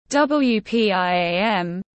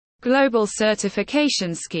WPiAM Global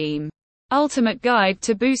Certification Scheme. Ultimate Guide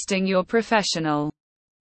to Boosting Your Professional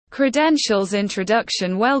Credentials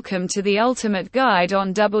Introduction. Welcome to the Ultimate Guide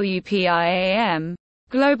on WPiAM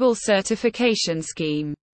Global Certification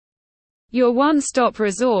Scheme. Your one-stop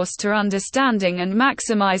resource to understanding and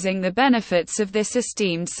maximizing the benefits of this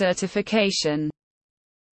esteemed certification.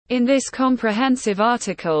 In this comprehensive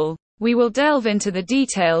article, we will delve into the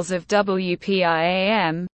details of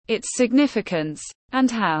WPiAM, its significance,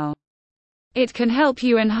 and how it can help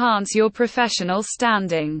you enhance your professional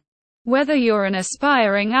standing. Whether you're an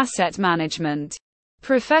aspiring asset management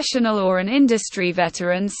professional or an industry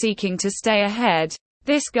veteran seeking to stay ahead,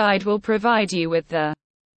 this guide will provide you with the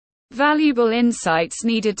valuable insights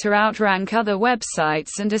needed to outrank other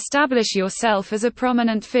websites and establish yourself as a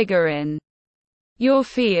prominent figure in your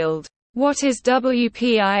field. What is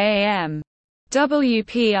WPiAM?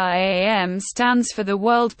 WPiAM stands for the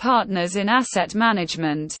World Partners in Asset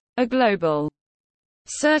Management, a global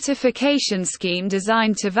certification scheme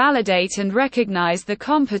designed to validate and recognize the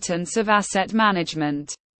competence of asset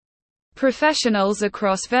management professionals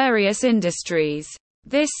across various industries.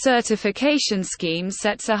 This certification scheme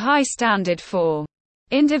sets a high standard for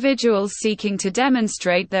individuals seeking to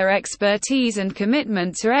demonstrate their expertise and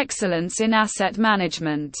commitment to excellence in asset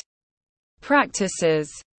management practices.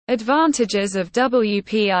 Advantages of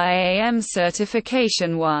WPiAM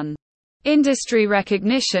certification. 1. Industry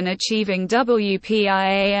recognition. Achieving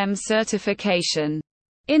WPiAM certification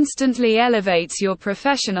instantly elevates your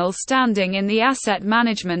professional standing in the asset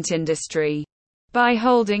management industry. By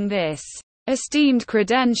holding this esteemed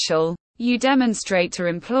credential, you demonstrate to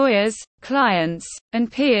employers, clients,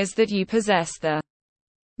 and peers that you possess the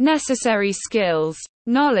necessary skills,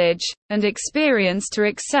 knowledge, and experience to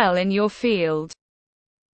excel in your field.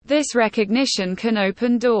 This recognition can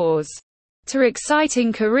open doors to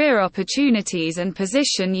exciting career opportunities and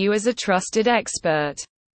position you as a trusted expert.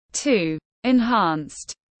 2.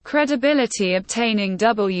 Enhanced credibility. Obtaining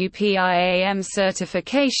WPiAM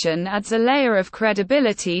certification adds a layer of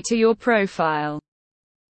credibility to your profile.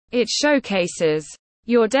 It showcases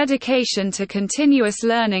your dedication to continuous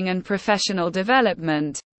learning and professional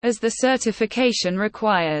development, as the certification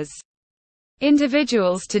requires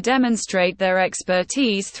individuals to demonstrate their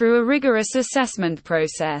expertise through a rigorous assessment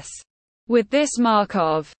process. With this mark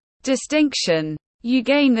of distinction, you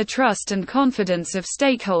gain the trust and confidence of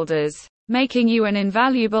stakeholders, making you an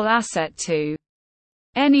invaluable asset to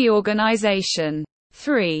any organization.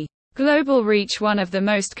 3. Global reach. One of the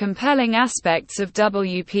most compelling aspects of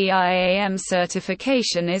WPiAM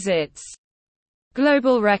certification is its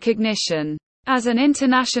global recognition. As an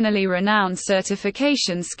internationally renowned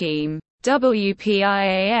certification scheme,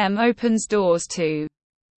 WPiAM opens doors to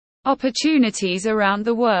opportunities around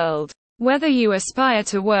the world. Whether you aspire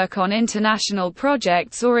to work on international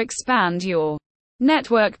projects or expand your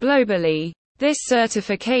network globally, this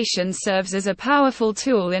certification serves as a powerful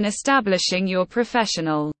tool in establishing your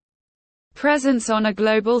professional presence on a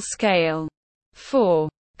global scale. 4.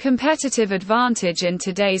 Competitive advantage. In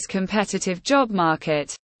today's competitive job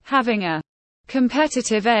market, having a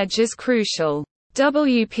competitive edge is crucial.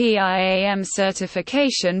 WPiAM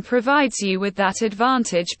certification provides you with that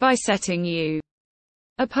advantage by setting you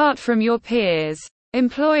apart from your peers.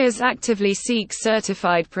 Employers actively seek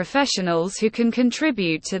certified professionals who can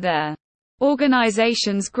contribute to their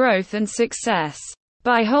organization's growth and success.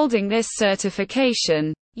 By holding this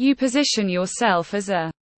certification, you position yourself as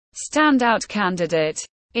a standout candidate,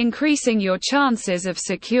 increasing your chances of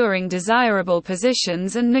securing desirable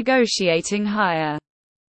positions and negotiating higher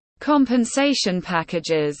compensation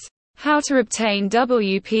packages. How to obtain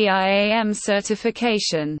WPiAM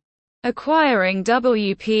certification. Acquiring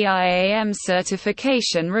WPiAM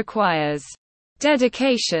certification requires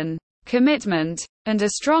dedication, commitment, and a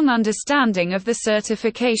strong understanding of the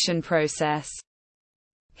certification process.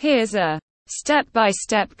 Here's a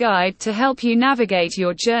step-by-step guide to help you navigate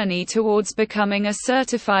your journey towards becoming a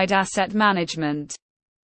certified asset management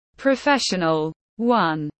professional.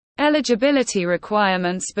 1. Eligibility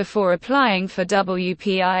requirements. Before applying for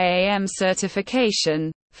WPiAM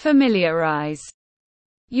certification, familiarize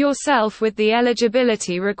yourself with the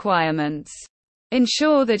eligibility requirements.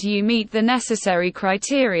 Ensure that you meet the necessary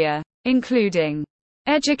criteria, including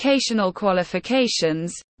educational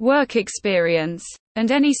qualifications, work experience,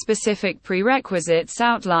 and any specific prerequisites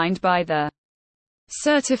outlined by the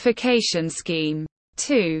certification scheme.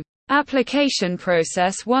 2. Application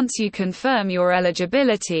process. Once you confirm your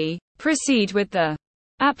eligibility, proceed with the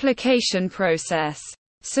application process.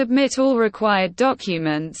 Submit all required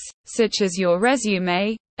documents, such as your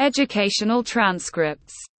resume, educational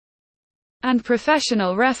transcripts, and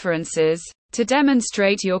professional references to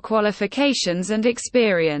demonstrate your qualifications and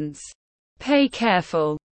experience. Pay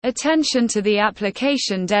careful attention to the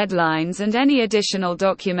application deadlines and any additional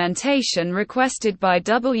documentation requested by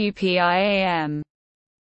WPiAM.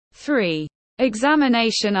 3.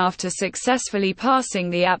 Examination. After successfully passing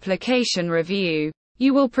the application review,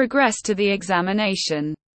 you will progress to the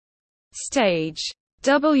examination stage.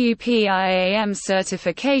 WPiAM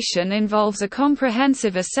certification involves a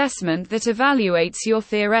comprehensive assessment that evaluates your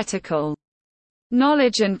theoretical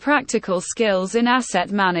knowledge and practical skills in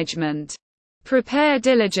asset management. Prepare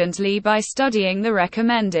diligently by studying the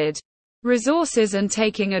recommended resources and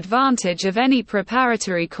taking advantage of any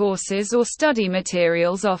preparatory courses or study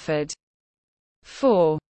materials offered.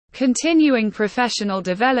 4. Continuing professional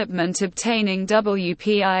development. Obtaining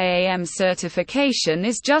WPiAM certification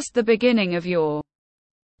is just the beginning of your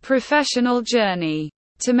professional journey.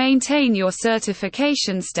 To maintain your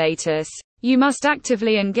certification status, you must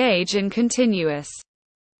actively engage in continuous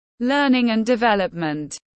learning and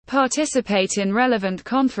development. Participate in relevant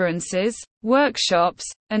conferences, workshops,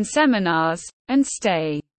 and seminars, and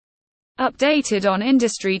stay updated on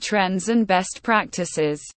industry trends and best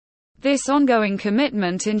practices. This ongoing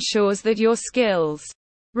commitment ensures that your skills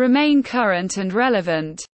remain current and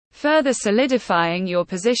relevant, further solidifying your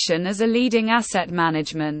position as a leading asset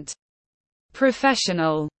management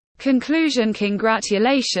professional. Conclusion.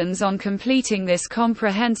 Congratulations on completing this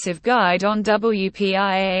comprehensive guide on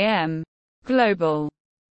WPiAM Global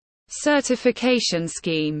Certification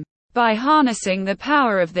Scheme. By harnessing the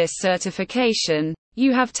power of this certification,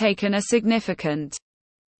 you have taken a significant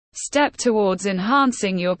step towards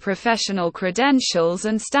enhancing your professional credentials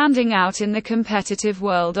and standing out in the competitive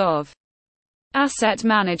world of asset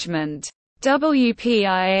management.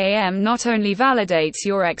 WPiAM not only validates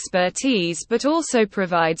your expertise but also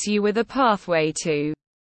provides you with a pathway to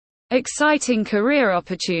exciting career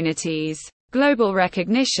opportunities, global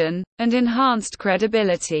recognition, and enhanced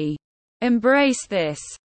credibility. Embrace this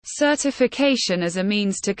certification as a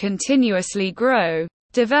means to continuously grow,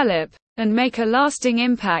 develop, and make a lasting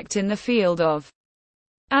impact in the field of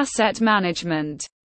asset management.